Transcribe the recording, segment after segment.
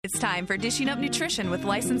It's time for Dishing Up Nutrition with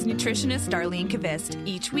licensed nutritionist Darlene Kvist.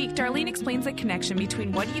 Each week, Darlene explains the connection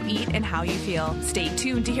between what you eat and how you feel. Stay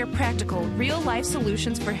tuned to hear practical, real-life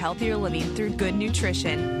solutions for healthier living through good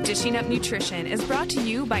nutrition. Dishing Up Nutrition is brought to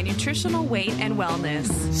you by Nutritional Weight and Wellness.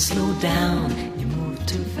 Slow down, you move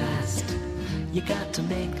too fast. You got to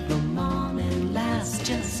make the morning last.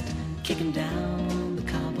 Just kicking down the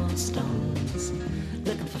cobblestones,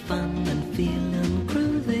 looking for fun and feeling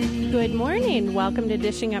groovy. Good morning. Welcome to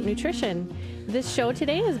Dishing Up Nutrition. This show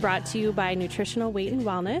today is brought to you by Nutritional Weight and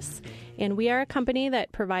Wellness, and we are a company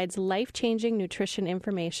that provides life-changing nutrition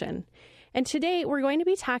information. And today we're going to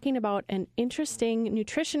be talking about an interesting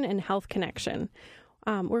nutrition and health connection.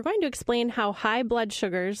 We're going to explain how high blood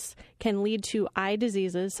sugars can lead to eye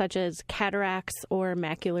diseases such as cataracts or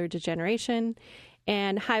macular degeneration,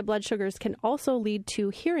 and high blood sugars can also lead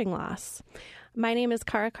to hearing loss. My name is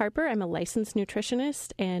Cara Carper. I'm a licensed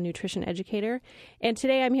nutritionist and nutrition educator. And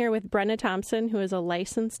today I'm here with Brenna Thompson, who is a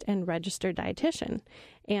licensed and registered dietitian.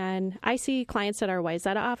 And I see clients at our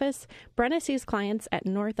Wayzata office. Brenna sees clients at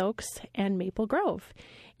North Oaks and Maple Grove.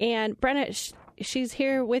 And Brenna, she's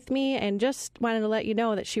here with me and just wanted to let you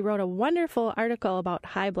know that she wrote a wonderful article about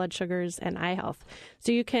high blood sugars and eye health.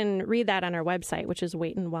 So you can read that on our website, which is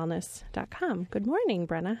weightandwellness.com. Good morning,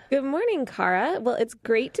 Brenna. Good morning, Cara. Well, it's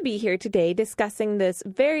great to be here today discussing this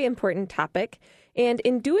very important topic. And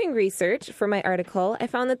in doing research for my article, I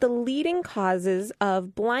found that the leading causes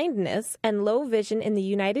of blindness and low vision in the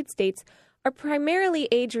United States are primarily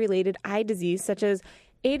age-related eye disease, such as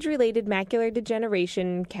age-related macular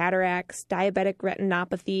degeneration, cataracts, diabetic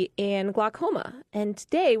retinopathy, and glaucoma. And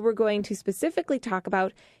today we're going to specifically talk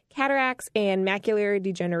about cataracts and macular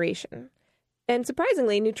degeneration. And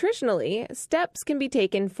surprisingly, nutritionally, steps can be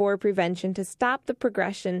taken for prevention to stop the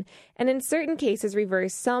progression and in certain cases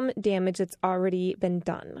reverse some damage that's already been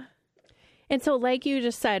done. And so like you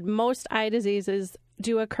just said, most eye diseases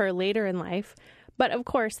do occur later in life. But of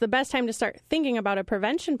course, the best time to start thinking about a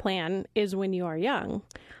prevention plan is when you are young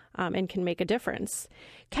and can make a difference.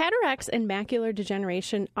 Cataracts and macular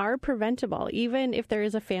degeneration are preventable, even if there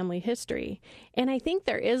is a family history. And I think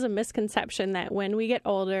there is a misconception that when we get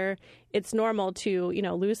older, it's normal to,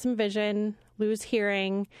 lose some vision, lose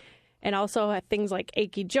hearing, and also things like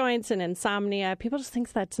achy joints and insomnia. People just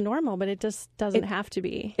think that's normal, but it just doesn't have to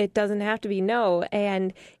be. It doesn't have to be, no.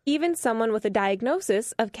 And even someone with a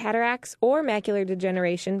diagnosis of cataracts or macular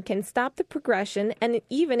degeneration can stop the progression, and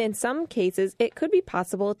even in some cases, it could be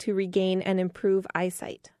possible to regain and improve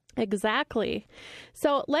eyesight. Exactly.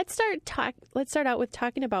 So let's start out with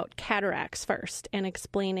talking about cataracts first and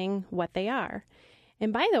explaining what they are.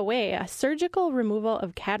 And by the way, a surgical removal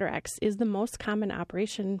of cataracts is the most common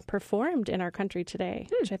operation performed in our country today,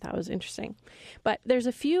 which I thought was interesting. But there's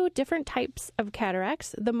a few different types of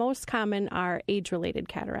cataracts. The most common are age-related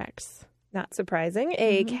cataracts. Not surprising.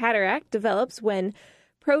 A cataract develops when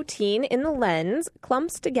protein in the lens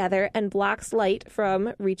clumps together and blocks light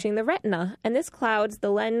from reaching the retina. And this clouds the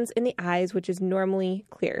lens in the eyes, which is normally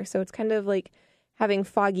clear. So it's kind of like having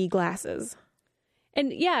foggy glasses.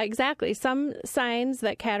 And yeah, exactly. Some signs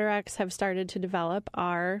that cataracts have started to develop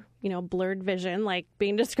are, blurred vision, like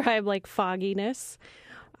being described like fogginess,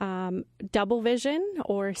 double vision,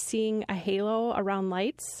 or seeing a halo around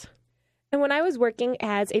lights. And when I was working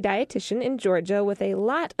as a dietitian in Georgia with a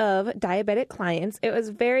lot of diabetic clients, it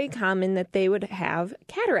was very common that they would have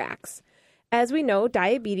cataracts. As we know,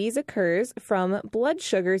 diabetes occurs from blood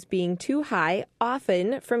sugars being too high,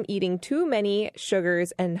 often from eating too many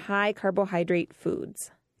sugars and high carbohydrate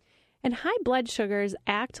foods. And high blood sugars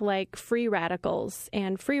act like free radicals,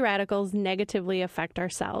 and free radicals negatively affect our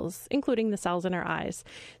cells, including the cells in our eyes.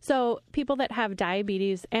 So people that have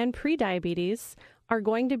diabetes and prediabetes are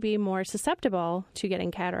going to be more susceptible to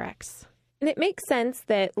getting cataracts. And it makes sense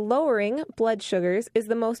that lowering blood sugars is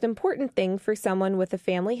the most important thing for someone with a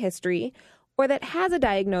family history or that has a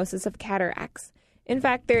diagnosis of cataracts. In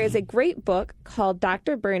fact, there is a great book called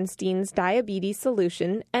Dr. Bernstein's Diabetes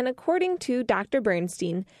Solution, and according to Dr.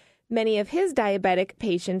 Bernstein, many of his diabetic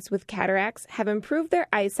patients with cataracts have improved their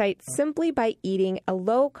eyesight simply by eating a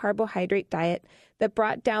low-carbohydrate diet that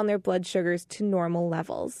brought down their blood sugars to normal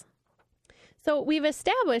levels. So we've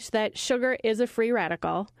established that sugar is a free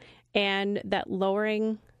radical and that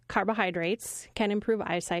lowering carbohydrates can improve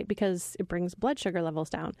eyesight because it brings blood sugar levels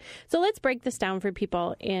down. So let's break this down for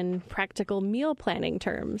people in practical meal planning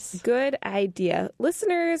terms. Good idea.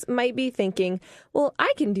 Listeners might be thinking, well,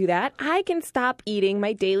 I can do that. I can stop eating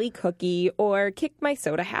my daily cookie or kick my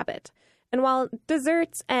soda habit. And while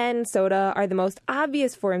desserts and soda are the most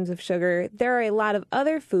obvious forms of sugar, there are a lot of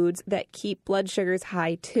other foods that keep blood sugars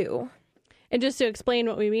high too. And just to explain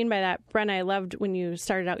what we mean by that, Brenna, I loved when you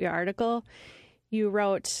started out your article, you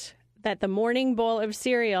wrote that the morning bowl of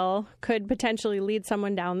cereal could potentially lead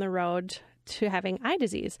someone down the road to having eye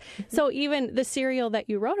disease. So even the cereal that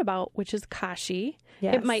you wrote about, which is Kashi,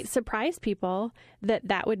 it might surprise people that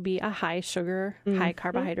that would be a high sugar, high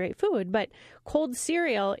carbohydrate food. But cold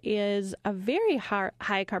cereal is a very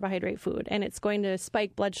high carbohydrate food, and it's going to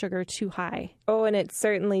spike blood sugar too high. Oh, and it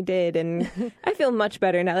certainly did. And I feel much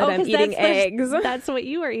better now that I'm eating eggs. That's what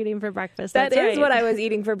you were eating for breakfast. That is what I was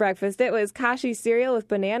eating for breakfast. It was Kashi cereal with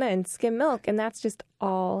banana and skim milk, and that's just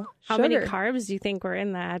all How sugar. many carbs do you think were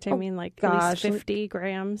in that? I mean, like at least 50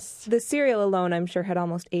 grams. The cereal alone, I'm sure, had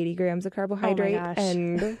almost 80 grams of carbohydrate. Oh my gosh.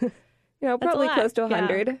 And, probably close to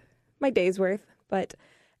 100. Yeah. My day's worth. But,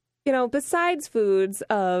 besides foods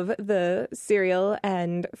of the cereal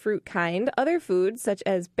and fruit kind, other foods such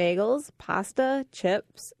as bagels, pasta,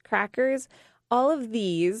 chips, crackers, all of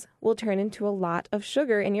these will turn into a lot of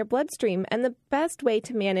sugar in your bloodstream. And the best way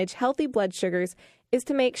to manage healthy blood sugars is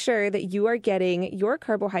to make sure that you are getting your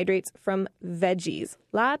carbohydrates from veggies.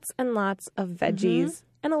 Lots and lots of veggies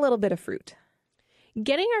and a little bit of fruit.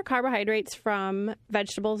 Getting our carbohydrates from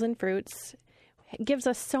vegetables and fruits gives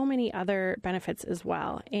us so many other benefits as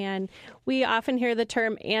well. And we often hear the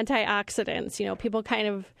term antioxidants. People kind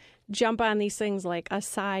of jump on these things like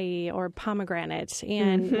acai or pomegranate.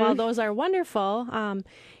 And while those are wonderful,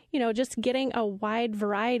 just getting a wide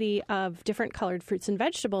variety of different colored fruits and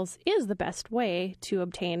vegetables is the best way to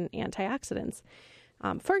obtain antioxidants.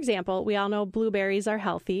 For example, we all know blueberries are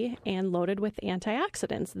healthy and loaded with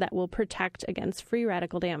antioxidants that will protect against free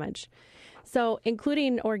radical damage. So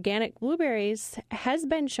including organic blueberries has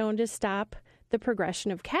been shown to stop the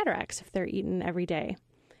progression of cataracts if they're eaten every day.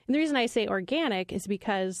 And the reason I say organic is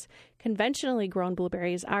because conventionally grown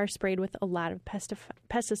blueberries are sprayed with a lot of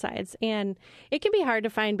pesticides. And it can be hard to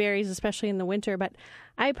find berries, especially in the winter. But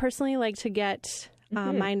I personally like to get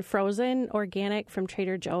mine frozen, organic from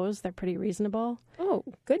Trader Joe's. They're pretty reasonable. Oh,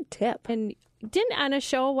 good tip. And didn't on a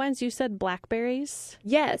show once you said blackberries?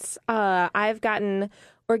 Yes. I've gotten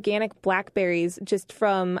organic blackberries just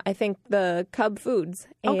from, I think, the Cub Foods.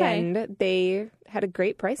 And they had a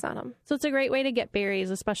great price on them. So it's a great way to get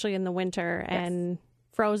berries, especially in the winter. Yes. And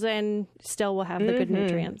frozen still will have the good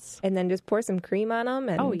nutrients. And then just pour some cream on them.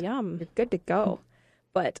 And yum. You're good to go.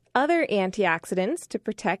 But other antioxidants to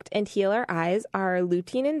protect and heal our eyes are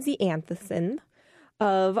lutein and zeaxanthin.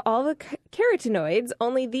 Of all the carotenoids,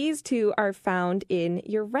 only these two are found in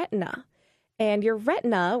your retina. And your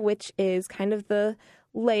retina, which is kind of the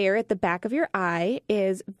layer at the back of your eye,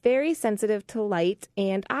 is very sensitive to light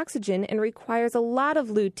and oxygen and requires a lot of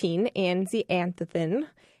lutein and zeaxanthin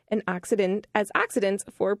as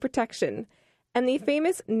oxidants for protection. And the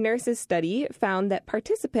famous nurses study found that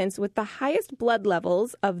participants with the highest blood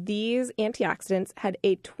levels of these antioxidants had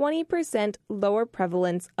a 20% lower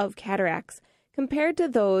prevalence of cataracts compared to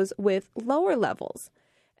those with lower levels.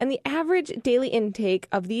 And the average daily intake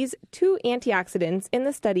of these two antioxidants in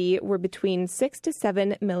the study were between 6 to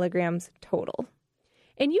 7 milligrams total.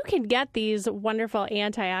 And you can get these wonderful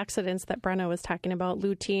antioxidants that Brenna was talking about,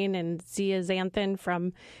 lutein and zeaxanthin,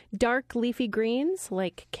 from dark leafy greens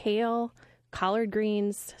like kale, collard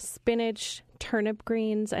greens, spinach, turnip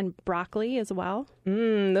greens, and broccoli as well.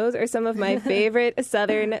 Those are some of my favorite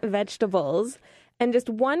southern vegetables. And just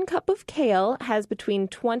 1 cup of kale has between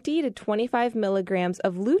 20 to 25 milligrams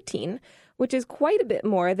of lutein, which is quite a bit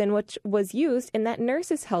more than what was used in that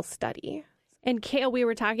nurse's health study. And kale, we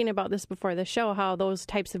were talking about this before the show, how those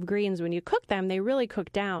types of greens, when you cook them, they really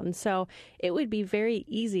cook down. So it would be very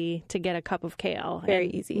easy to get a cup of kale.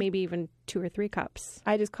 Very easy. Maybe even 2 or 3 cups.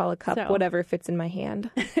 I just call a cup whatever fits in my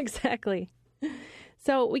hand. Exactly.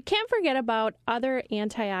 So we can't forget about other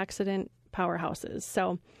antioxidant powerhouses.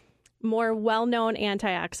 So more well-known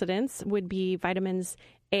antioxidants would be vitamins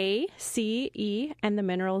A, C, E, and the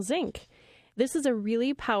mineral zinc. This is a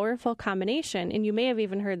really powerful combination, and you may have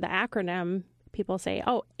even heard the acronym. People say,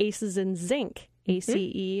 ACEs and zinc,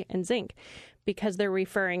 ACE and zinc, because they're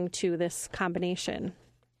referring to this combination.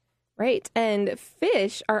 Right, and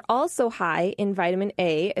fish are also high in vitamin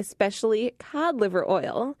A, especially cod liver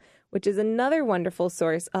oil, which is another wonderful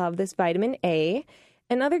source of this vitamin A.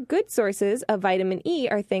 And other good sources of vitamin E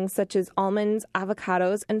are things such as almonds,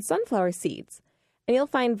 avocados, and sunflower seeds. And you'll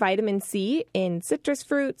find vitamin C in citrus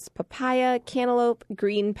fruits, papaya, cantaloupe,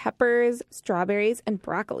 green peppers, strawberries, and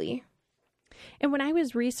broccoli. And when I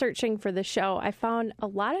was researching for the show, I found a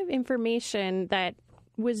lot of information that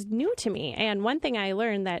was new to me. And one thing I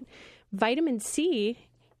learned that vitamin C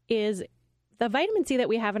is the vitamin C that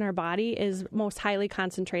we have in our body is most highly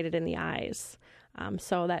concentrated in the eyes.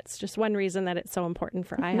 So that's just one reason that it's so important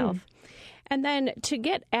for eye health. And then to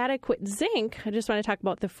get adequate zinc, I just want to talk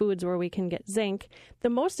about the foods where we can get zinc. The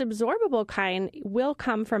most absorbable kind will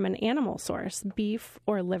come from an animal source, beef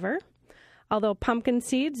or liver, although pumpkin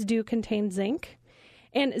seeds do contain zinc.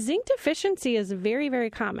 And zinc deficiency is very, very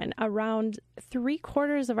common. Around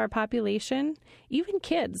 3/4 of our population, even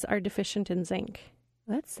kids, are deficient in zinc.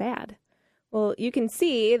 That's sad. Well, you can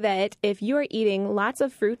see that if you are eating lots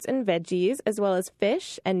of fruits and veggies, as well as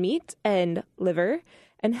fish and meat and liver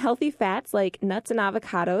and healthy fats like nuts and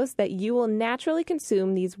avocados, that you will naturally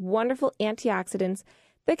consume these wonderful antioxidants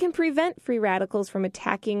that can prevent free radicals from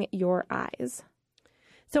attacking your eyes.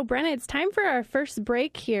 So, Brenna, it's time for our first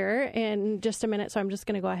break here in just a minute, so I'm just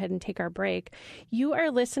going to go ahead and take our break. You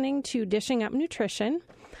are listening to Dishing Up Nutrition.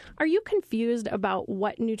 Are you confused about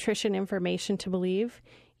what nutrition information to believe?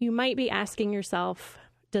 You might be asking yourself,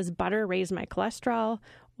 does butter raise my cholesterol?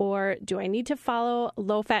 Or do I need to follow a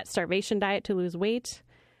low-fat starvation diet to lose weight?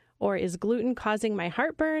 Or is gluten causing my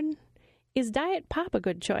heartburn? Is Diet Pop a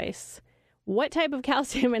good choice? What type of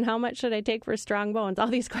calcium and how much should I take for strong bones? All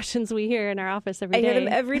these questions we hear in our office every day. I hear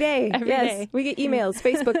them every day. Every yes. day. We get emails,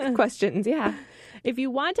 Facebook questions. Yeah. If you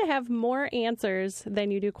want to have more answers than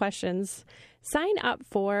you do questions, sign up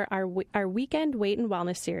for our weekend weight and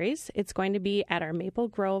wellness series. It's going to be at our Maple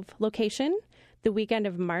Grove location the weekend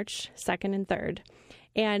of March 2nd and 3rd.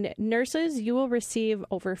 And nurses, you will receive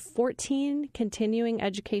over 14 continuing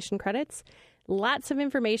education credits. Lots of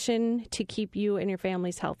information to keep you and your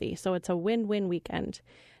families healthy. So it's a win-win weekend.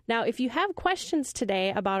 Now, if you have questions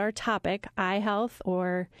today about our topic, eye health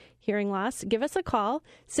or hearing loss, give us a call,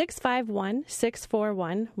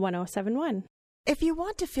 651-641-1071. If you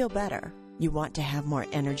want to feel better, you want to have more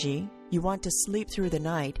energy, you want to sleep through the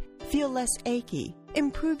night, feel less achy,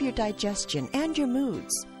 improve your digestion and your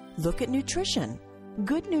moods, look at nutrition.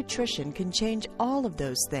 Good nutrition can change all of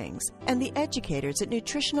those things, and the educators at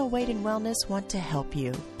Nutritional Weight and Wellness want to help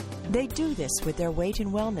you. They do this with their weight and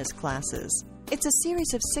wellness classes. It's a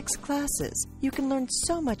series of 6 classes. You can learn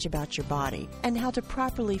so much about your body and how to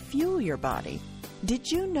properly fuel your body. Did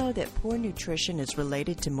you know that poor nutrition is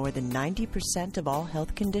related to more than 90% of all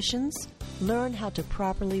health conditions? Learn how to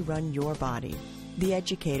properly run your body. The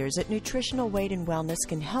educators at Nutritional Weight and Wellness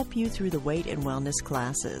can help you through the weight and wellness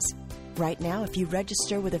classes. Right now, if you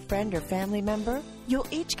register with a friend or family member, you'll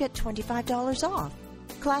each get $25 off.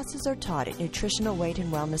 Classes are taught at Nutritional Weight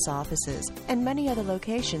and Wellness offices and many other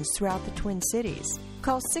locations throughout the Twin Cities.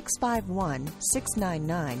 Call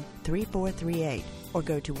 651-699-3438 or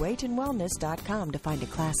go to weightandwellness.com to find a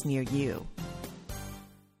class near you.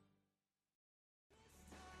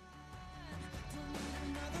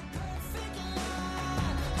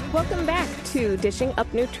 Welcome back to Dishing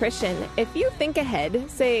Up Nutrition. If you think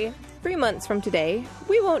ahead, say 3 months from today,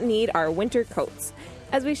 we won't need our winter coats.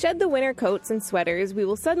 As we shed the winter coats and sweaters, we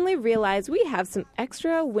will suddenly realize we have some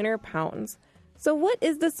extra winter pounds. So what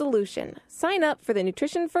is the solution? Sign up for the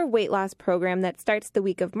Nutrition for Weight Loss program that starts the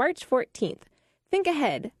week of March 14th. Think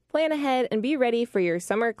ahead, plan ahead, and be ready for your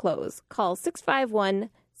summer clothes. Call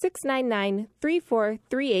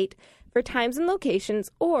 651-699-3438 for times and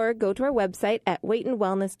locations, or go to our website at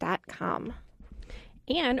weightandwellness.com.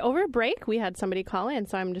 And over break, we had somebody call in,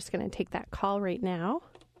 so I'm just going to take that call right now.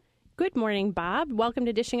 Good morning, Bob. Welcome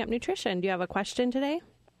to Dishing Up Nutrition. Do you have a question today?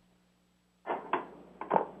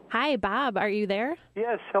 Hi, Bob. Are you there?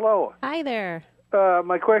 Yes, hello. Hi there.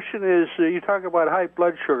 My question is, you talk about high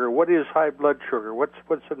blood sugar. What is high blood sugar? What's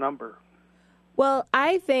the number? Well,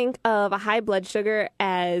 I think of a high blood sugar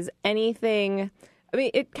as anything. I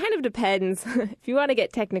mean, it kind of depends if you want to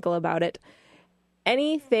get technical about it.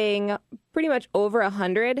 Anything pretty much over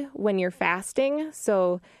 100 when you're fasting.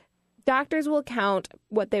 So doctors will count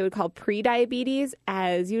what they would call pre-diabetes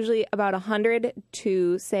as usually about 100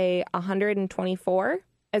 to, say, 124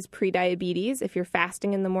 as pre-diabetes if you're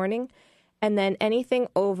fasting in the morning. And then anything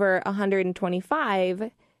over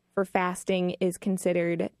 125 for fasting is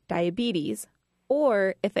considered diabetes.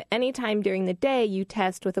 Or if at any time during the day you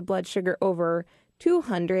test with a blood sugar over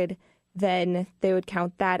 200, then they would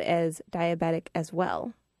count that as diabetic as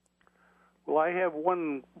well. Well, I have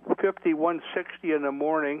 150, 160 in the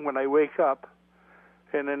morning when I wake up,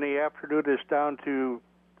 and in the afternoon it's down to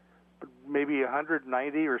maybe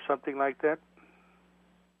 190 or something like that.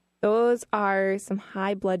 Those are some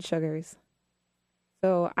high blood sugars.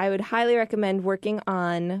 So I would highly recommend working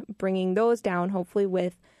on bringing those down, hopefully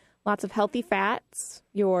with lots of healthy fats,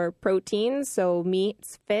 your proteins, so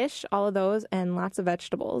meats, fish, all of those, and lots of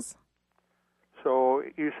vegetables. So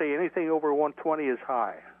you say anything over 120 is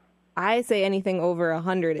high? I say anything over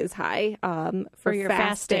 100 is high for your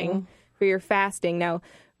fasting. For your fasting. Now,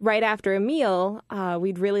 right after a meal,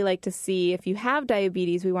 we'd really like to see, if you have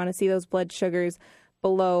diabetes, we want to see those blood sugars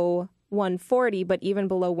below 140, but even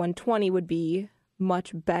below 120 would be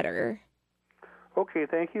much better. Okay,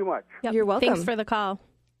 thank you much. Yep. You're welcome. Thanks for the call.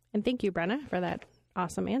 And thank you, Brenna, for that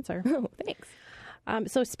awesome answer. Oh, thanks.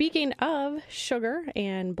 So speaking of sugar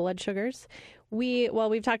and blood sugars,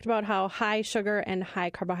 we've talked about how high sugar and high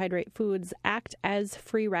carbohydrate foods act as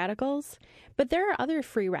free radicals, but there are other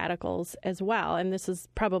free radicals as well. And this is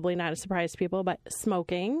probably not a surprise to people, but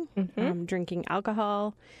smoking, drinking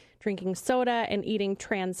alcohol, drinking soda, and eating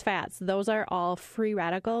trans fats. Those are all free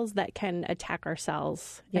radicals that can attack our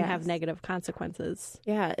cells and have negative consequences.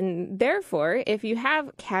 Yeah, and therefore, if you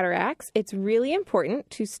have cataracts, it's really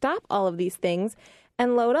important to stop all of these things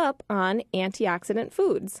and load up on antioxidant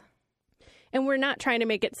foods. And we're not trying to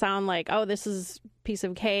make it sound like, oh, this is a piece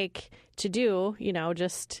of cake to do,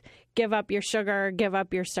 just give up your sugar, give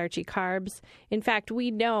up your starchy carbs. In fact, we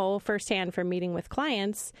know firsthand from meeting with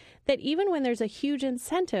clients that even when there's a huge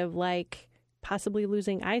incentive, like possibly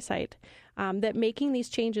losing eyesight, that making these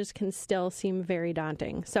changes can still seem very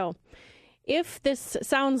daunting. So if this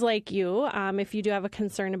sounds like you, if you do have a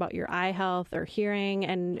concern about your eye health or hearing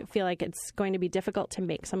and feel like it's going to be difficult to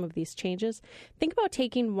make some of these changes, think about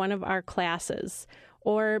taking one of our classes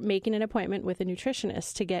or making an appointment with a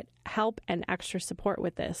nutritionist to get help and extra support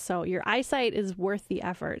with this. So your eyesight is worth the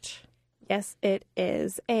effort. Yes, it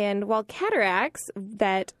is. And while cataracts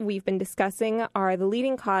that we've been discussing are the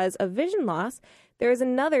leading cause of vision loss, there is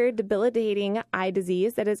another debilitating eye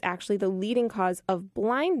disease that is actually the leading cause of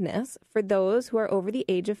blindness for those who are over the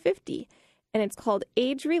age of 50. And it's called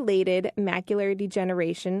age-related macular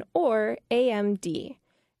degeneration, or AMD.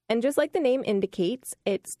 And just like the name indicates,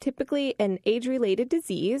 it's typically an age-related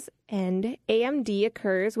disease, and AMD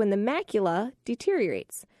occurs when the macula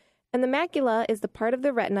deteriorates. And the macula is the part of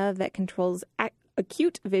the retina that controls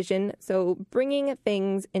acute vision, so bringing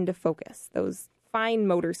things into focus, those fine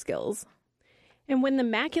motor skills. And when the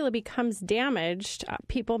macula becomes damaged,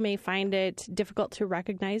 people may find it difficult to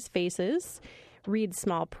recognize faces, read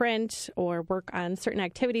small print, or work on certain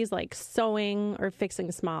activities like sewing or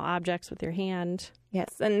fixing small objects with your hand.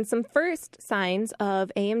 Yes, and some first signs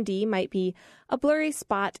of AMD might be a blurry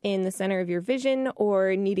spot in the center of your vision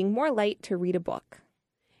or needing more light to read a book.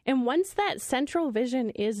 And once that central vision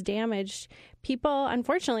is damaged, people,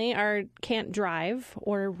 unfortunately, can't drive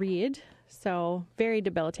or read. So very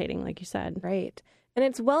debilitating, like you said. Right. And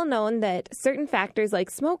it's well known that certain factors like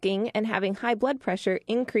smoking and having high blood pressure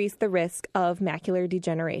increase the risk of macular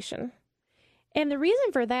degeneration. And the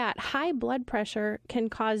reason for that, high blood pressure can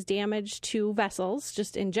cause damage to vessels,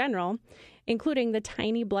 just in general, including the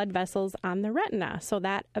tiny blood vessels on the retina. So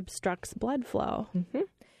that obstructs blood flow. Mm-hmm.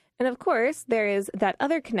 And of course, there is that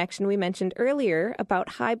other connection we mentioned earlier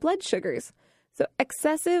about high blood sugars. So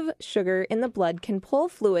excessive sugar in the blood can pull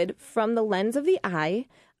fluid from the lens of the eye,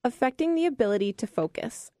 affecting the ability to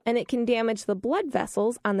focus. And it can damage the blood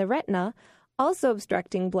vessels on the retina, also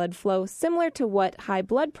obstructing blood flow, similar to what high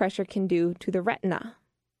blood pressure can do to the retina.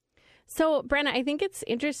 So, Brenna, I think it's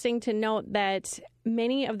interesting to note that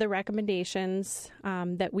many of the recommendations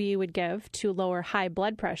that we would give to lower high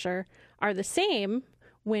blood pressure are the same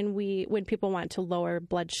when people want to lower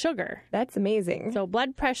blood sugar. That's amazing. So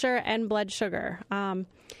blood pressure and blood sugar.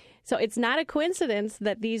 So it's not a coincidence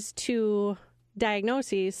that these two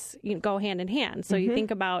diagnoses go hand in hand. So you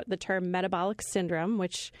think about the term metabolic syndrome,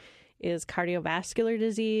 which is cardiovascular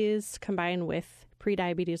disease combined with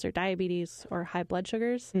prediabetes or diabetes or high blood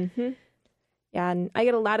sugars. Mm-hmm. Yeah, and I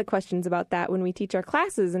get a lot of questions about that when we teach our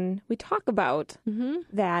classes, and we talk about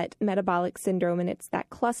that metabolic syndrome, and it's that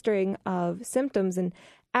clustering of symptoms. And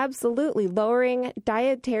absolutely, lowering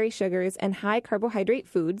dietary sugars and high carbohydrate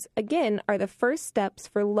foods, again, are the first steps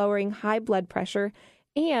for lowering high blood pressure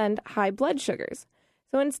and high blood sugars.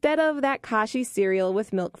 So instead of that Kashi cereal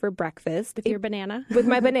with milk for breakfast. With your banana. With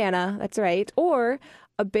my banana, that's right. Or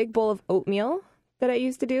a big bowl of oatmeal that I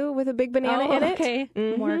used to do with a big banana in it. Okay.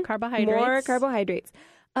 More carbohydrates. More carbohydrates.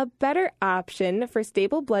 A better option for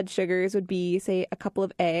stable blood sugars would be, say, a couple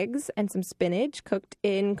of eggs and some spinach cooked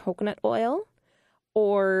in coconut oil.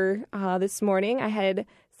 Or this morning I had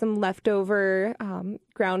some leftover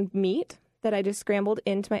ground meat that I just scrambled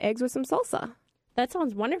into my eggs with some salsa. That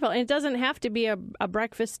sounds wonderful. And it doesn't have to be a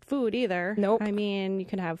breakfast food either. Nope. I mean, you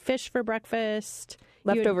can have fish for breakfast.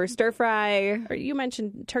 Leftover stir fry. Or you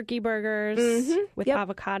mentioned turkey burgers with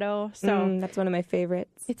avocado. So that's one of my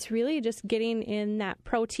favorites. It's really just getting in that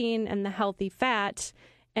protein and the healthy fat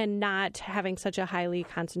and not having such a highly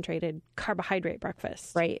concentrated carbohydrate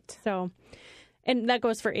breakfast. Right. So, and that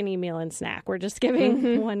goes for any meal and snack. We're just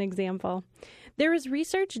giving one example. There was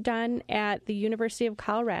research done at the University of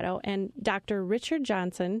Colorado, and Dr. Richard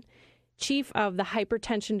Johnson, chief of the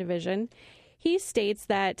hypertension division, he states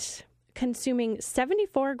that consuming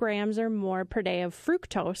 74 grams or more per day of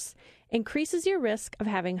fructose increases your risk of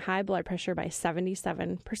having high blood pressure by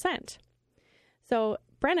 77%. So,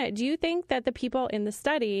 Brenna, do you think that the people in the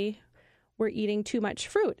study were eating too much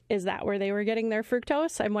fruit? Is that where they were getting their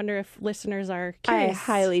fructose? I wonder if listeners are curious. I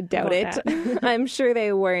highly doubt it. I'm sure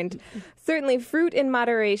they weren't. Certainly, fruit in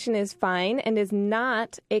moderation is fine and is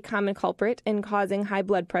not a common culprit in causing high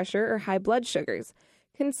blood pressure or high blood sugars.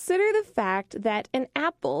 Consider the fact that an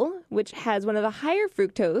apple, which has one of the higher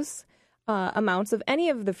fructose amounts of any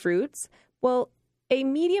of the fruits, well, a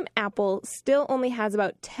medium apple still only has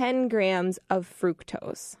about 10 grams of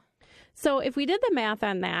fructose. So if we did the math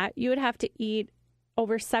on that, you would have to eat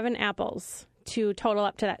over 7 apples to total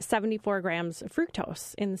up to that 74 grams of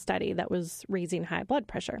fructose in the study that was raising high blood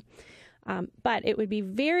pressure. But it would be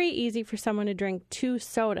very easy for someone to drink 2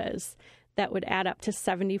 sodas that would add up to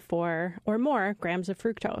 74 or more grams of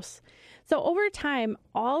fructose. So over time,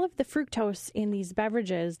 all of the fructose in these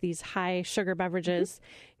beverages, these high sugar beverages,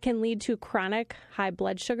 can lead to chronic high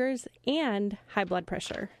blood sugars and high blood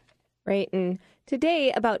pressure. Right. And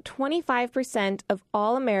today, about 25% of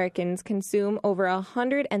all Americans consume over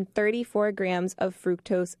 134 grams of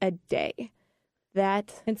fructose a day.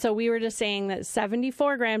 And so we were just saying that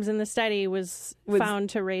 74 grams in the study was found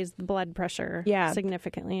to raise the blood pressure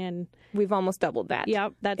significantly. And we've almost doubled that.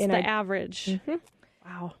 Yep, that's the average. Mm-hmm.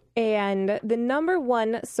 Wow. And the number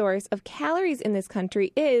one source of calories in this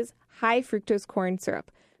country is high fructose corn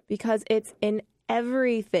syrup because it's in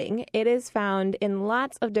everything. It is found in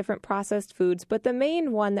lots of different processed foods, but the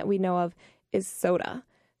main one that we know of is soda.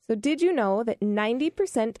 So did you know that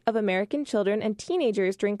 90% of American children and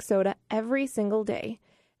teenagers drink soda every single day?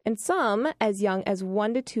 And some as young as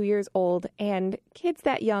 1 to 2 years old, and kids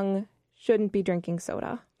that young shouldn't be drinking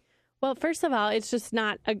soda. Well, first of all, it's just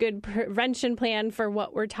not a good prevention plan for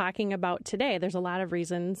what we're talking about today. There's a lot of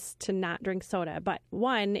reasons to not drink soda, but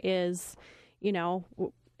one is,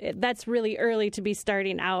 that's really early to be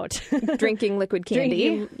starting out. Drinking liquid candy.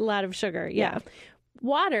 Drinking a lot of sugar, yeah.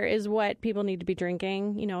 Water is what people need to be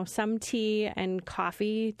drinking. Some tea and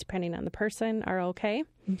coffee, depending on the person, are okay.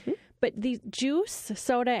 Mm-hmm. But the juice,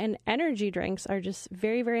 soda, and energy drinks are just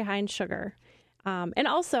very, very high in sugar. And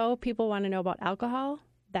also, people want to know about alcohol.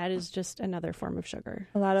 That is just another form of sugar.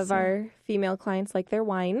 A lot of our female clients like their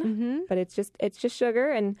wine, but it's just sugar.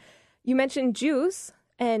 And you mentioned juice,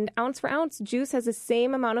 and ounce for ounce, juice has the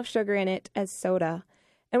same amount of sugar in it as soda.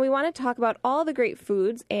 And we want to talk about all the great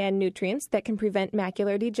foods and nutrients that can prevent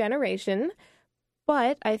macular degeneration.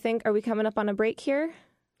 But I think, are we coming up on a break here?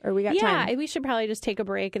 Or we got time? Yeah, we should probably just take a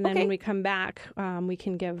break. And then when we come back, we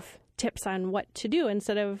can give tips on what to do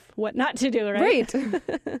instead of what not to do, right?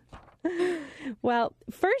 Right. Well,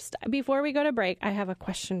 first, before we go to break, I have a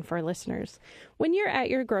question for listeners. When you're at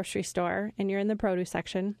your grocery store and you're in the produce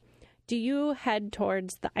section, do you head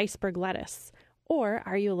towards the iceberg lettuce? Or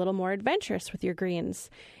are you a little more adventurous with your greens?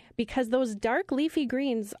 Because those dark leafy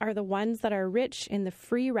greens are the ones that are rich in the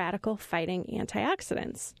free radical fighting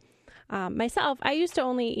antioxidants. Myself, I used to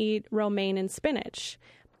only eat romaine and spinach.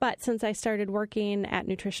 But since I started working at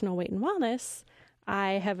Nutritional Weight and Wellness,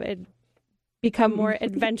 I have become more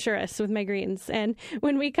adventurous with my greens. And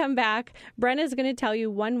when we come back, Brenna is going to tell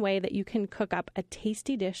you one way that you can cook up a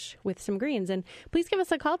tasty dish with some greens. And please give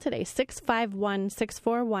us a call today,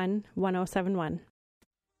 651-641-1071.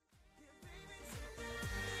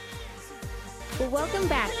 Well, welcome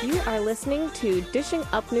back. You are listening to Dishing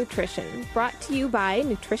Up Nutrition, brought to you by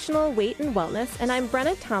Nutritional Weight and Wellness. And I'm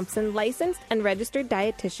Brenna Thompson, licensed and registered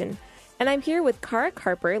dietitian. And I'm here with Cara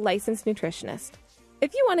Carper, licensed nutritionist.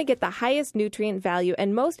 If you want to get the highest nutrient value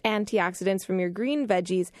and most antioxidants from your green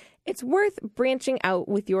veggies, it's worth branching out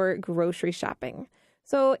with your grocery shopping.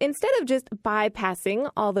 So instead of just bypassing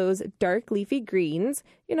all those dark leafy greens,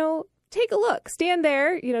 take a look. Stand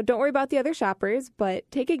there, don't worry about the other shoppers, but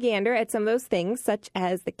take a gander at some of those things such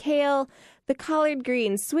as the kale, the collard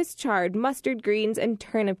greens, Swiss chard, mustard greens, and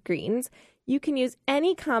turnip greens. You can use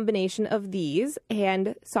any combination of these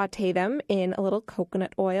and saute them in a little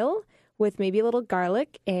coconut oil with maybe a little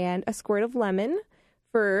garlic and a squirt of lemon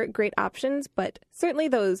for great options, but certainly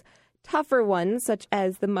those tougher ones, such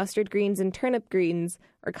as the mustard greens and turnip greens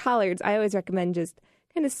or collards, I always recommend just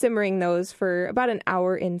kind of simmering those for about an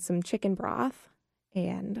hour in some chicken broth,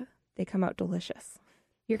 and they come out delicious.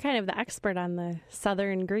 You're kind of the expert on the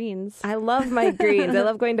southern greens. I love my greens. I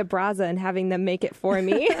love going to Braza and having them make it for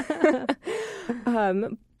me.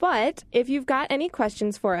 But if you've got any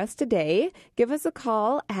questions for us today, give us a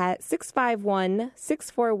call at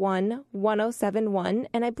 651-641-1071.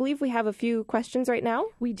 And I believe we have a few questions right now.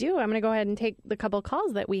 We do. I'm going to go ahead and take the couple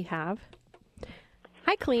calls that we have.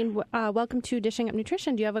 Hi, Colleen. Welcome to Dishing Up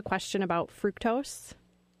Nutrition. Do you have a question about fructose?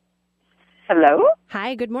 Hello?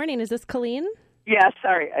 Hi, good morning. Is this Colleen? Yeah,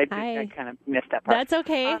 sorry. I kind of missed that part. That's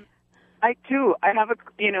okay. I have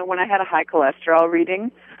when I had a high cholesterol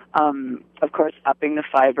reading, of course, upping the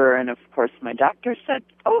fiber, and of course, my doctor said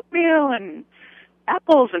oatmeal and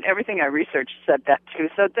apples and everything I researched said that too.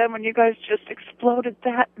 So then when you guys just exploded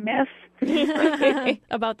that myth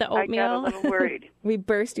about the oatmeal, I got a little worried. We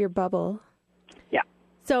burst your bubble. Yeah.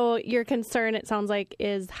 So your concern, it sounds like,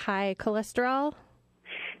 is high cholesterol?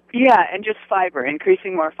 Yeah, and just fiber,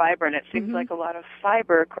 increasing more fiber. And it seems like a lot of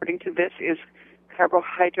fiber, according to this, is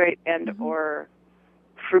carbohydrate and or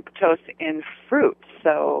fructose in fruit.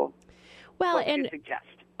 So what do you suggest?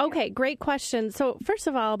 Okay, great question. So first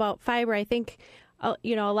of all, about fiber, I think, a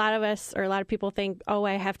lot of us or a lot of people think,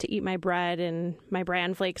 I have to eat my bread and my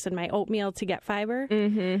bran flakes and my oatmeal to get fiber.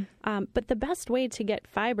 But the best way to get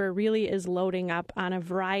fiber really is loading up on a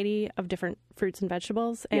variety of different fruits and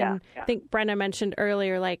vegetables. And I think Brenda mentioned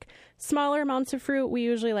earlier, like smaller amounts of fruit, we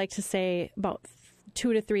usually like to say about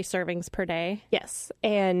 2 to 3 servings per day. Yes,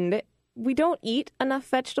 and we don't eat enough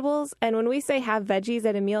vegetables. And when we say have veggies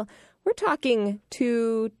at a meal, we're talking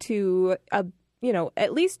 2 to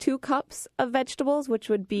at least 2 cups of vegetables, which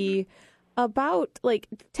would be about like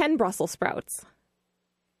 10 Brussels sprouts.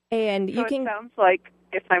 And so it sounds like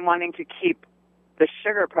if I'm wanting to keep the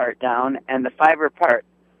sugar part down and the fiber part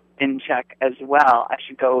in check as well, I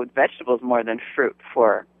should go with vegetables more than fruit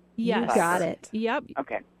for Yes. You got it. Yep.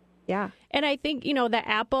 Okay. Yeah. And I think, the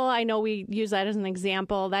apple, I know we use that as an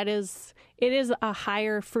example. It is a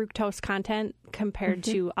higher fructose content compared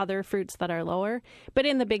to other fruits that are lower. But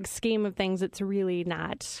in the big scheme of things, it's really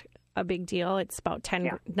not a big deal. It's about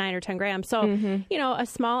 9 or 10 grams. So, a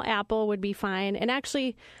small apple would be fine. And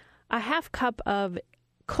actually, a half cup of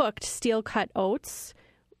cooked steel-cut oats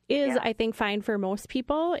is, I think, fine for most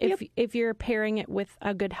people if you're pairing it with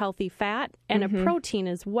a good healthy fat and a protein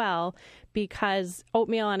as well, because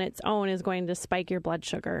oatmeal on its own is going to spike your blood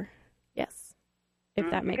sugar. Yes.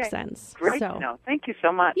 If that makes sense. Great to know. Thank you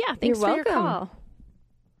so much. Yeah, thanks You're for your welcome. call.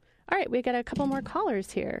 All right, we got a couple more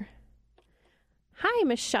callers here. Hi,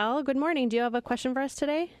 Michelle. Good morning. Do you have a question for us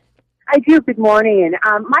today? I do. Good morning.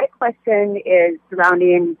 My question is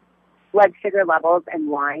surrounding blood sugar levels and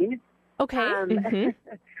wine. Okay.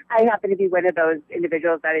 I happen to be one of those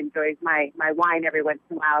individuals that enjoys my wine every once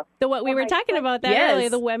in a while. What we were talking about that earlier,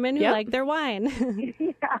 the women who like their wine.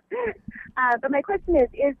 But my question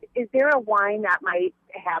is there a wine that might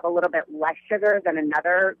have a little bit less sugar than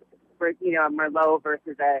another, a Merlot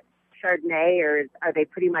versus a Chardonnay, or are they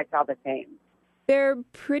pretty much all the same? They're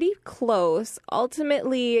pretty close.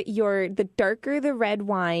 Ultimately, the darker the red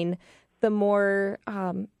wine, the more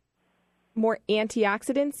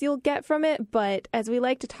antioxidants you'll get from it. But as we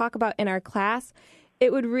like to talk about in our class,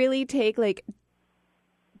 it would really take like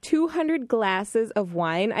 200 glasses of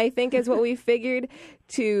wine, I think, is what we figured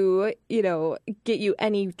to, get you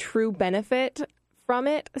any true benefit from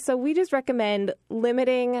it. So we just recommend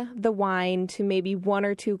limiting the wine to maybe 1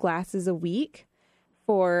 or 2 glasses a week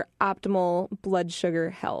for optimal blood sugar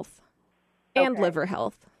health and liver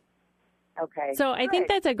health. Okay. So I think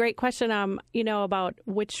that's a great question, about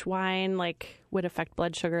which wine would affect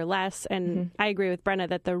blood sugar less. And I agree with Brenna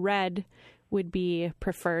that the red would be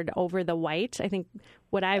preferred over the white. I think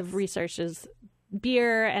what I've researched is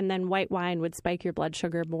beer and then white wine would spike your blood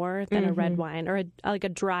sugar more than a red wine, or a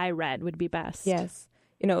dry red would be best. Yes.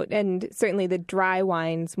 And certainly the dry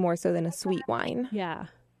wines more so than a sweet wine. Yeah.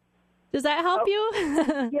 Does that help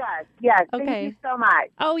you? Yes. Okay. Thank you so much.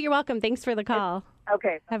 Oh, you're welcome. Thanks for the call.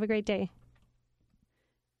 Okay. Have a great day.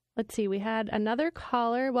 Let's see. We had another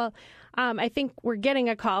caller. Well, I think we're getting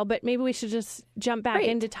a call, but maybe we should just jump back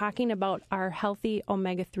into talking about our healthy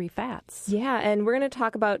omega-3 fats. Yeah, and we're going to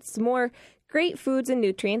talk about some more great foods and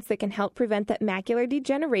nutrients that can help prevent that macular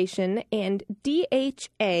degeneration. And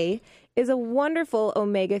DHA is a wonderful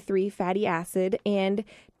omega-3 fatty acid, and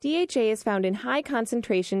DHA is found in high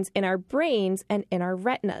concentrations in our brains and in our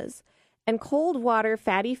retinas. And cold water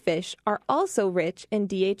fatty fish are also rich in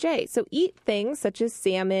DHA. So eat things such as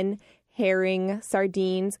salmon, herring,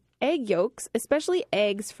 sardines, egg yolks, especially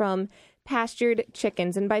eggs from pastured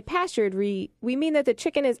chickens. And by pastured, we mean that the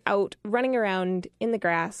chicken is out running around in the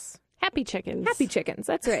grass. Happy chickens. Happy chickens,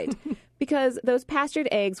 that's right. Because those pastured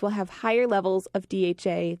eggs will have higher levels of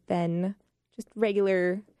DHA than just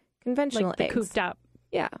regular conventional like the eggs. cooped up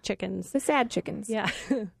Yeah. chickens. The sad chickens. Yeah.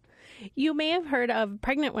 You may have heard of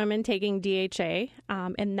pregnant women taking DHA,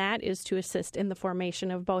 and that is to assist in the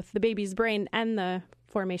formation of both the baby's brain and the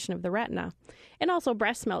formation of the retina. And also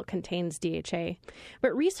breast milk contains DHA.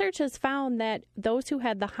 But research has found that those who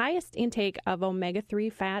had the highest intake of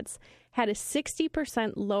omega-3 fats had a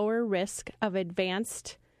 60% lower risk of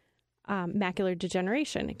advanced macular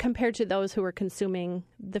degeneration compared to those who were consuming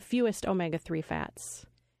the fewest omega-3 fats.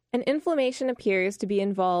 And inflammation appears to be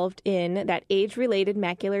involved in that age-related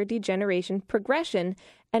macular degeneration progression,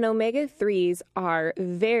 and omega-3s are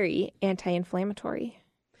very anti-inflammatory.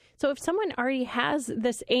 So if someone already has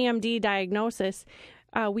this AMD diagnosis,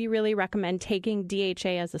 we really recommend taking DHA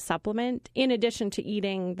as a supplement in addition to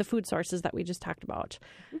eating the food sources that we just talked about,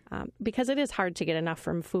 because it is hard to get enough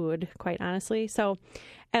from food, quite honestly. So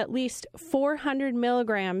at least 400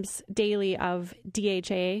 milligrams daily of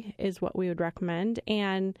DHA is what we would recommend.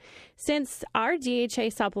 And since our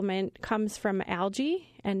DHA supplement comes from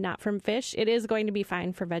algae and not from fish, it is going to be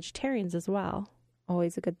fine for vegetarians as well.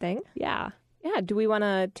 Always a good thing. Yeah. Yeah. Do we want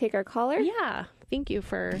to take our caller? Yeah. Thank you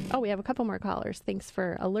for... Oh, we have a couple more callers. Thanks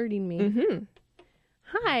for alerting me. Mm-hmm.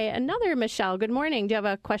 Hi, another Michelle. Good morning. Do you have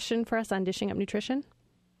a question for us on Dishing Up Nutrition?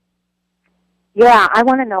 Yeah, I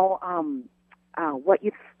want to know what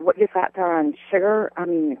your thoughts are on sugar. I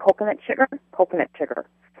mean, coconut sugar,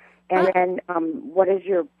 and then what is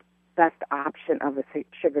your best option of a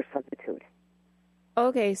sugar substitute?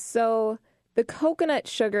 Okay, so the coconut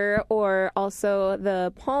sugar or also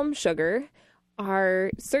the palm sugar are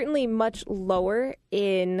certainly much lower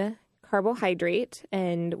in carbohydrate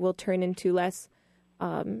and will turn into less,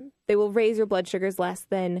 they will raise your blood sugars less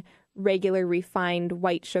than regular refined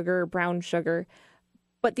white sugar or brown sugar.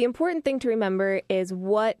 But the important thing to remember is,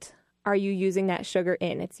 what are you using that sugar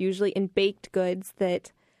in? It's usually in baked goods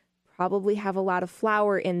that probably have a lot of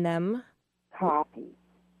flour in them. Coffee.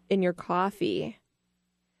 In your coffee.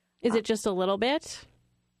 Is it just a little bit?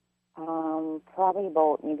 Probably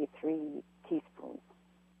about maybe 3 teaspoons.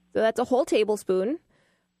 So that's a whole tablespoon.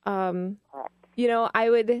 Correct. You know,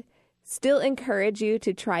 I would still encourage you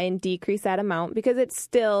to try and decrease that amount because it's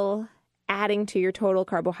still adding to your total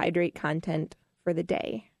carbohydrate content for the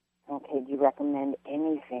day. Okay, do you recommend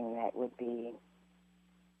anything that would be...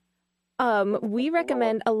 We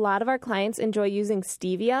recommend, a lot of our clients enjoy using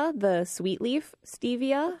stevia, the sweet leaf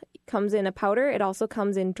stevia. It comes in a powder. It also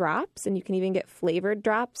comes in drops, and you can even get flavored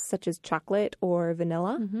drops such as chocolate or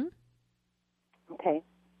vanilla. Mm-hmm. Okay.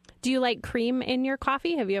 Do you like cream in your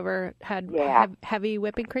coffee? Have you ever had heavy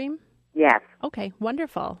whipping cream? Yes. Okay,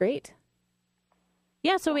 wonderful. Great.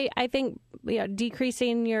 Yeah, so I think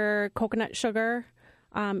decreasing your coconut sugar,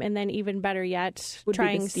 and then even better yet,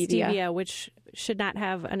 trying stevia, which should not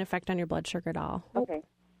have an effect on your blood sugar at all. Okay.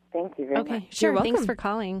 Thank you very much. Okay, sure. Thanks for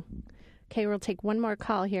calling. Okay, we'll take one more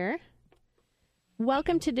call here.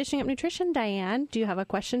 Welcome to Dishing Up Nutrition, Diane. Do you have a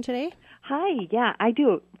question today? Hi, yeah, I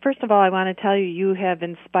do. First of all, I want to tell you, you have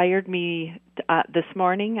inspired me this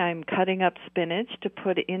morning. I'm cutting up spinach to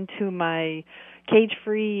put into my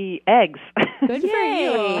cage-free eggs. Good for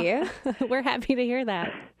you. We're happy to hear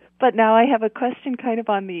that. But now I have a question kind of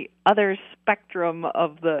on the other spectrum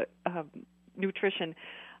of the nutrition.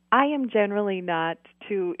 I am generally not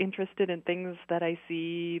too interested in things that I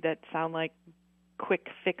see that sound like quick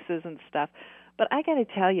fixes and stuff. But I got to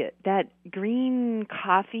tell you, that green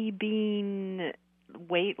coffee bean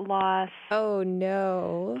weight loss. Oh,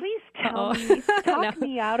 no. Please talk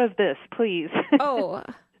me out of this, please. Oh,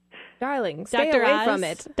 darling, stay Dr. away Oz, from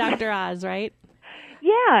it. Dr. Oz, right?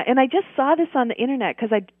 Yeah, and I just saw this on the internet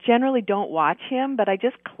because I generally don't watch him, but I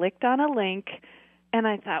just clicked on a link, and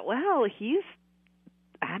I thought, well,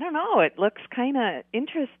 I don't know, it looks kind of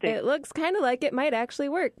interesting. It looks kind of like it might actually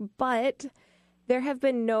work, but there have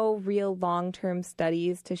been no real long-term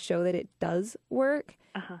studies to show that it does work.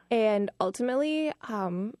 Uh-huh. And ultimately,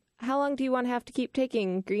 how long do you want to have to keep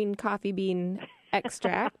taking green coffee bean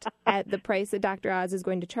extract at the price that Dr. Oz is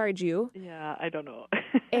going to charge you? Yeah, I don't know.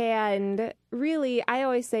 And really, I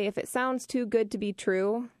always say, if it sounds too good to be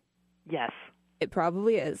true, yes, it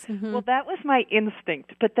probably is. Mm-hmm. Well, that was my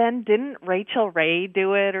instinct. But then didn't Rachel Ray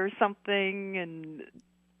do it or something?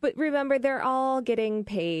 But remember, they're all getting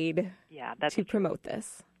paid to promote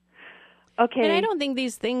this. Okay. And I don't think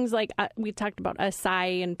these things like we talked about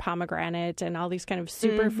acai and pomegranate and all these kind of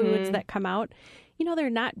superfoods that come out, they're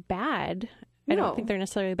not bad. I don't think they're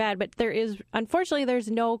necessarily bad, but unfortunately, there's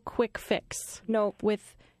no quick fix. Nope.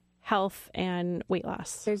 With health and weight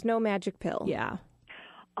loss. There's no magic pill. Yeah.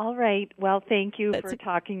 All right. Well, thank you for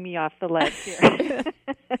talking me off the ledge here.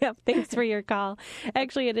 Thanks for your call.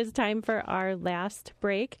 Actually, it is time for our last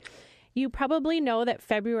break. You probably know that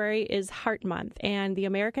February is Heart Month, and the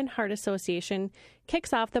American Heart Association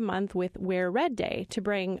kicks off the month with Wear Red Day to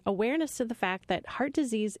bring awareness to the fact that heart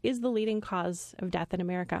disease is the leading cause of death in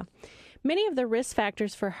America. Many of the risk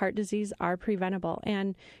factors for heart disease are preventable,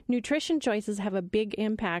 and nutrition choices have a big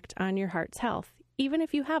impact on your heart's health, even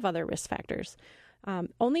if you have other risk factors.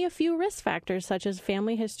 Only a few risk factors, such as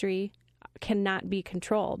family history, cannot be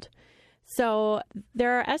controlled. So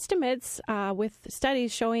there are estimates with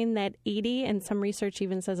studies showing that 80, and some research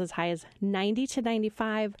even says as high as 90 to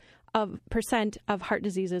 95% of heart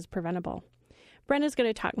disease is preventable. Brenna's going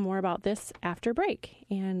to talk more about this after break,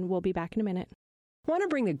 and we'll be back in a minute. Want to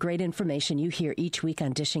bring the great information you hear each week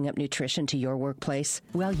on Dishing Up Nutrition to your workplace?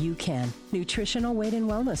 Well, you can. Nutritional Weight and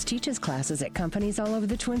Wellness teaches classes at companies all over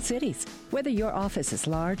the Twin Cities. Whether your office is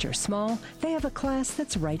large or small, they have a class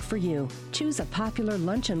that's right for you. Choose a popular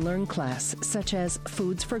lunch and learn class, such as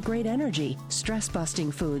Foods for Great Energy,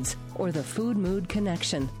 Stress-Busting Foods, or the Food Mood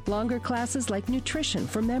Connection. Longer classes like Nutrition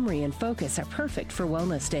for Memory and Focus are perfect for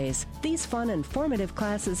wellness days. These fun and formative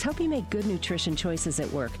classes help you make good nutrition choices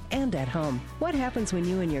at work and at home. What happens when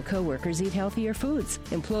you and your coworkers eat healthier foods?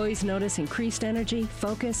 Employees notice increased energy,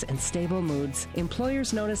 focus, and stable moods.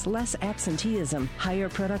 Employers notice less absenteeism, higher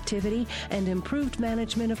productivity, and improved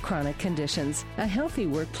management of chronic conditions. A healthy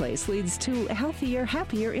workplace leads to healthier,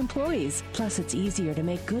 happier employees. Plus, it's easier to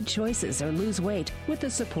make good choices or lose weight with the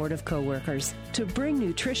support of coworkers. To bring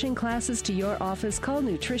nutrition classes to your office, call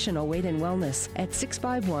Nutritional Weight and Wellness at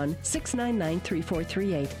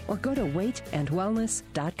 651-699-3438 or go to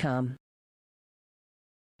weightandwellness.com.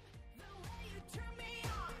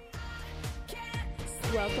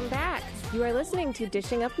 Welcome back. You are listening to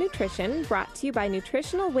Dishing Up Nutrition, brought to you by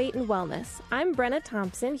Nutritional Weight and Wellness. I'm Brenna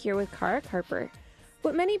Thompson, here with Cara Harper.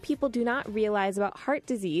 What many people do not realize about heart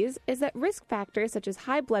disease is that risk factors such as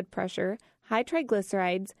high blood pressure, high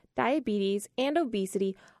triglycerides, diabetes, and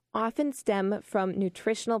obesity often stem from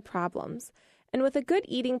nutritional problems. And with a good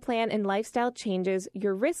eating plan and lifestyle changes,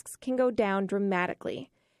 your risks can go down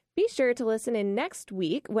dramatically. Be sure to listen in next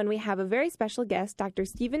week when we have a very special guest, Dr.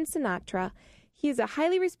 Steven Sinatra. He is a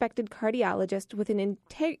highly respected cardiologist with an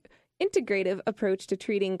integrative approach to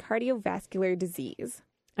treating cardiovascular disease.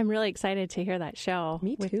 I'm really excited to hear that show.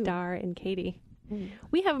 Me too. With Dar and Katie.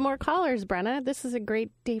 We have more callers, Brenna. This is a great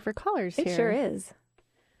day for callers here. It sure is.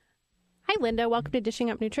 Hi, Linda. Welcome to Dishing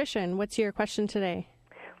Up Nutrition. What's your question today?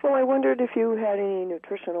 Well, I wondered if you had any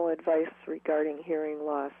nutritional advice regarding hearing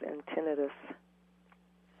loss and tinnitus.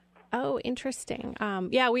 Oh, interesting.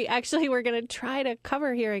 Yeah, we actually were going to try to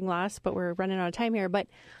cover hearing loss, but we're running out of time here. But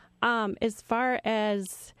as far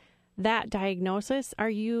as that diagnosis,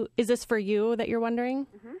 is this for you that you're wondering?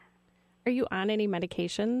 Mm-hmm. Are you on any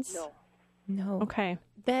medications? No. Okay.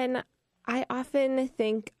 Then I often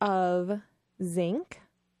think of zinc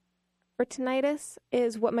for tinnitus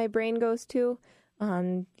is what my brain goes to.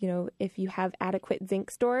 If you have adequate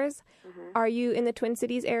zinc stores. Mm-hmm. Are you in the Twin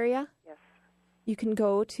Cities area? Yes. You can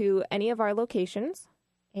go to any of our locations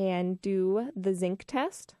and do the zinc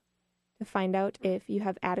test to find out if you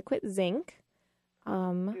have adequate zinc.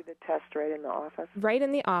 Do the test right in the office? Right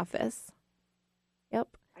in the office.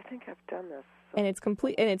 Yep. I think I've done this. So. And it's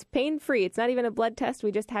complete, and it's pain-free. It's not even a blood test.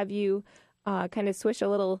 We just have you kind of swish a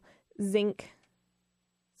little zinc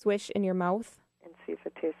swish in your mouth. And see if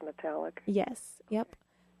it tastes metallic. Yes. Okay. Yep.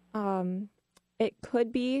 It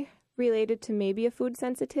could be related to maybe a food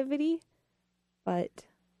sensitivity, but it's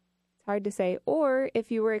hard to say. Or if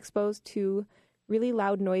you were exposed to really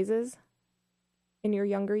loud noises in your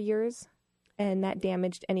younger years, and that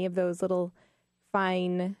damaged any of those little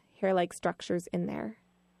fine hair-like structures in there.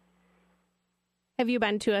 Have you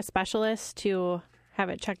been to a specialist to have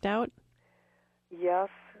it checked out? Yes,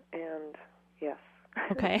 and yes.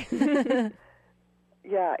 Okay.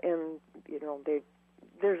 Yeah, and,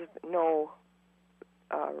 there's no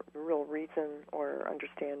real reason or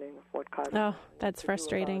understanding of what causes it. Oh, that's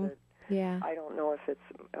frustrating. Yeah. I don't know if it's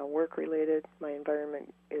work-related. My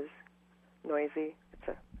environment is noisy. It's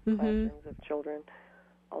classrooms of children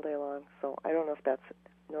all day long. So I don't know if that's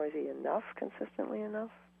noisy enough, consistently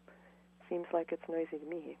enough. Seems like it's noisy to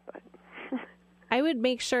me, but... I would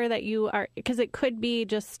make sure that you are, because it could be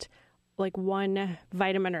just like one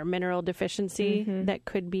vitamin or mineral deficiency that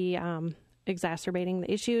could be exacerbating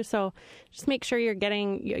the issue. So just make sure you're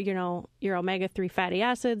getting, your omega-3 fatty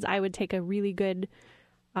acids. I would take a really good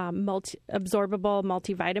absorbable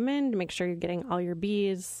multivitamin to make sure you're getting all your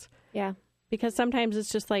Bs. Yeah. Because sometimes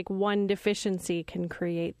it's just like one deficiency can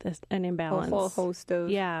create an imbalance. A whole host of...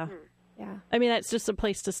 Yeah. Yeah. I mean, that's just a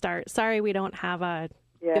place to start. Sorry we don't have a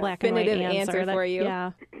black and white definitive answer that, for you.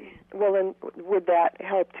 Yeah. Well, then, would that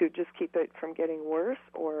help to just keep it from getting worse,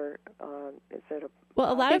 or is it a...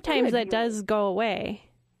 Well, a lot of times that does go away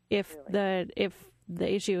if the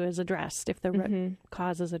issue is addressed, if the root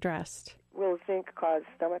cause is addressed. Will zinc cause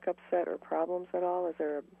stomach upset or problems at all? Is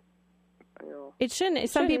there a, It shouldn't.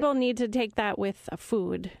 Some people need to take that with a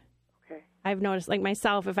food. Okay. I've noticed, like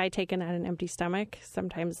myself, if I take it on an empty stomach,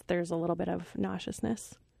 sometimes there's a little bit of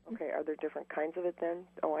nauseousness. Okay, are there different kinds of it then?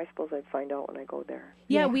 Oh, I suppose I'd find out when I go there.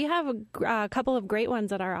 Yeah, we have a couple of great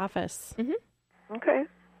ones at our office. Mm-hmm. Okay.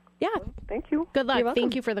 Yeah. Well, thank you. Good luck.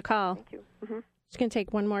 Thank you for the call. Thank you. Mm-hmm. Just going to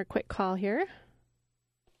take one more quick call here.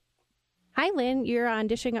 Hi, Lynn. You're on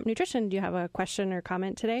Dishing Up Nutrition. Do you have a question or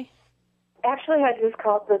comment today? Actually, I just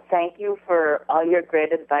called to thank you for all your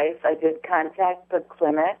great advice. I did contact the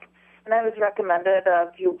clinic, and I was recommended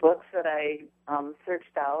a few books that I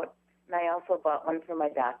searched out, and I also bought one for my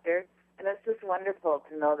doctor. And it's just wonderful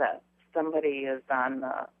to know that somebody is on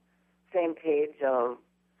the same page of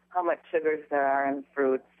how much sugars there are in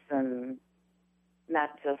fruits and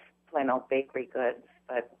not just plain old bakery goods,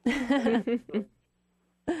 but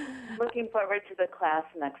looking forward to the class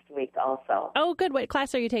next week also. Oh, good. What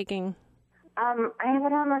class are you taking? I have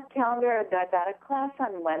it on the calendar, a diabetic class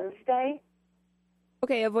on Wednesday.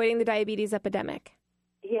 Okay, avoiding the diabetes epidemic.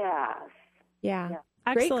 Yes. Yeah.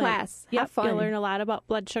 Excellent. Great class. Yep. Have fun. You'll learn a lot about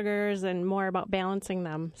blood sugars and more about balancing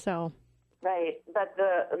them. So. Right, but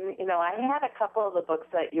I had a couple of the books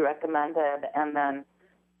that you recommended, and then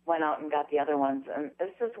went out and got the other ones, and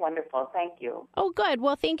it's just wonderful. Thank you. Oh, good.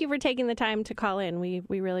 Well, thank you for taking the time to call in. We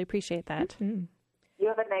really appreciate that. Mm-hmm. You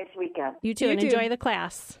have a nice weekend. You too, and enjoy the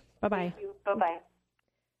class. Bye-bye. Thank you. Bye-bye.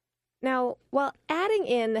 Now, while adding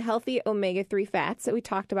in the healthy omega-3 fats that we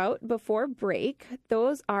talked about before break,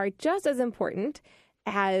 those are just as important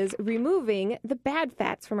as removing the bad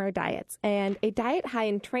fats from our diets. And a diet high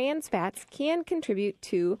in trans fats can contribute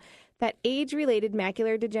to that age-related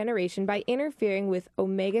macular degeneration by interfering with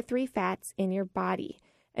omega-3 fats in your body.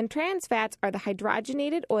 And trans fats are the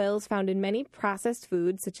hydrogenated oils found in many processed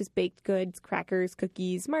foods, such as baked goods, crackers,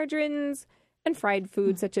 cookies, margarines, and fried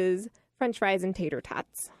foods, such as French fries and tater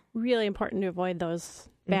tots. Really important to avoid those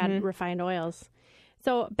bad refined oils.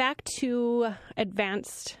 So back to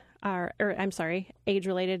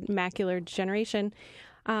age-related macular degeneration.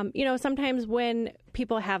 Sometimes when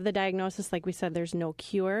people have the diagnosis, like we said, there's no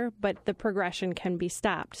cure, but the progression can be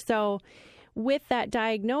stopped. So with that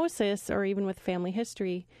diagnosis, or even with family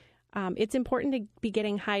history, it's important to be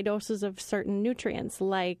getting high doses of certain nutrients,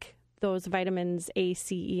 like those vitamins A,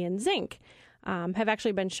 C, E, and zinc, have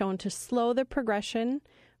actually been shown to slow the progression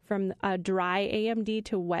from a dry AMD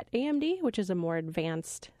to wet AMD, which is a more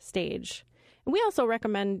advanced stage. And we also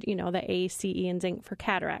recommend, the A, C, E, and zinc for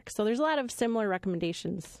cataracts. So there's a lot of similar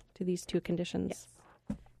recommendations to these two conditions.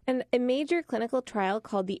 Yes. And a major clinical trial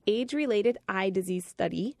called the Age-Related Eye Disease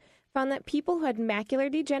Study found that people who had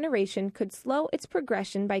macular degeneration could slow its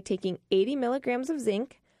progression by taking 80 milligrams of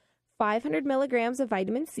zinc, 500 milligrams of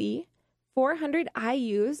vitamin C, 400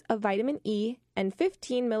 IUs of vitamin E, and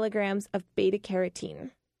 15 milligrams of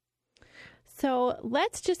beta-carotene. So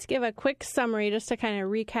let's just give a quick summary just to kind of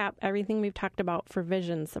recap everything we've talked about for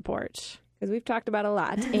vision support. Because we've talked about a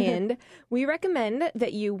lot. And we recommend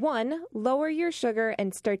that you, 1, lower your sugar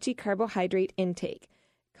and starchy carbohydrate intake.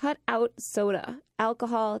 Cut out soda,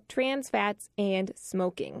 alcohol, trans fats, and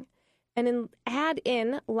smoking. And then add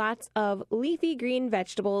in lots of leafy green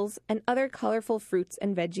vegetables and other colorful fruits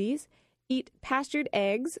and veggies. Eat pastured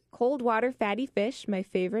eggs, cold water fatty fish. My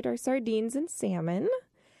favorite are sardines and salmon.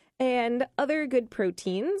 And other good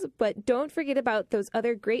proteins, but don't forget about those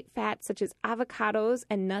other great fats such as avocados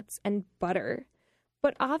and nuts and butter.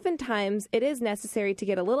 But oftentimes it is necessary to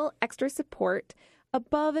get a little extra support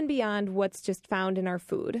above and beyond what's just found in our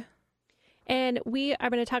food. And we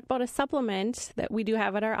are going to talk about a supplement that we do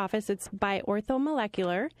have at our office. It's by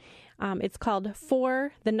Orthomolecular. It's called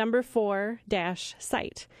 4-Site.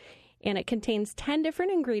 And it contains 10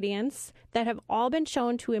 different ingredients that have all been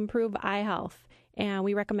shown to improve eye health. And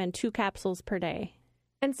we recommend 2 capsules per day.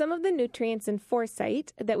 And some of the nutrients in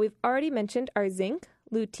 4-Site that we've already mentioned are zinc,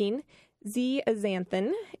 lutein,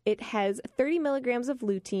 zeaxanthin. It has 30 milligrams of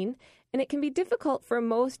lutein, and it can be difficult for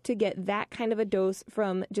most to get that kind of a dose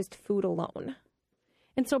from just food alone.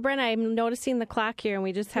 And so, Brenna, I'm noticing the clock here, and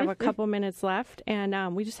we just have a couple minutes left,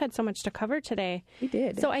 and we just had so much to cover today. We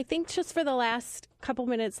did. So I think just for the last couple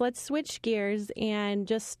minutes, let's switch gears and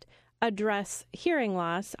just address hearing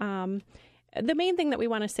loss. The main thing that we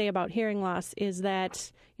want to say about hearing loss is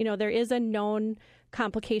that, there is a known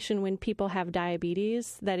complication when people have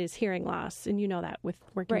diabetes that is hearing loss. And you know that with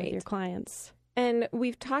working with your clients. And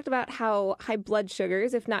we've talked about how high blood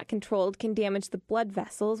sugars, if not controlled, can damage the blood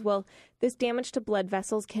vessels. Well, this damage to blood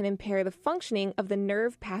vessels can impair the functioning of the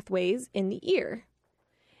nerve pathways in the ear.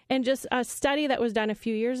 And just a study that was done a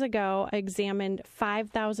few years ago examined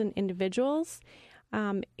 5,000 individuals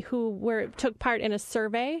who took part in a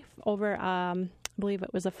survey over, I believe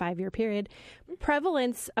it was a 5-year period.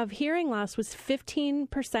 Prevalence of hearing loss was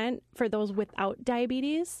 15% for those without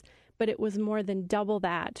diabetes, but it was more than double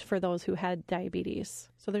that for those who had diabetes.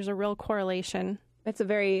 So there's a real correlation. That's a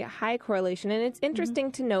very high correlation. And it's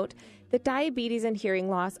interesting to note that diabetes and hearing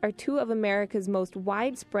loss are two of America's most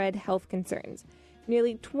widespread health concerns.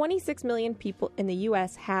 Nearly 26 million people in the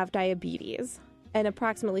U.S. have diabetes, and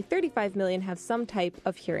approximately 35 million have some type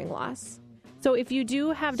of hearing loss. So if you do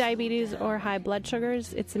have diabetes or high blood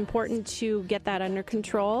sugars, it's important to get that under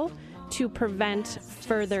control to prevent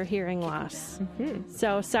further hearing loss.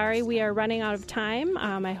 So sorry, we are running out of time.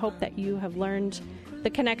 I hope that you have learned the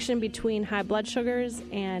connection between high blood sugars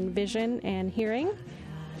and vision and hearing.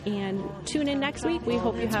 And tune in next week. We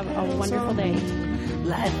hope you have a wonderful day.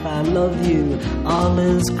 Life, I love you, all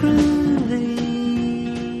is groovy.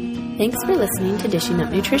 Thanks for listening to Dishing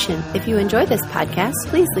Up Nutrition. If you enjoy this podcast,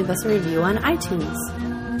 please leave us a review on iTunes.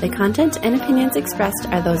 The content and opinions expressed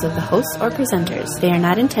are those of the hosts or presenters. They are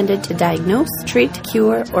not intended to diagnose, treat,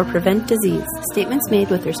 cure, or prevent disease. Statements made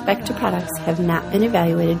with respect to products have not been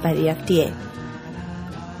evaluated by the FDA.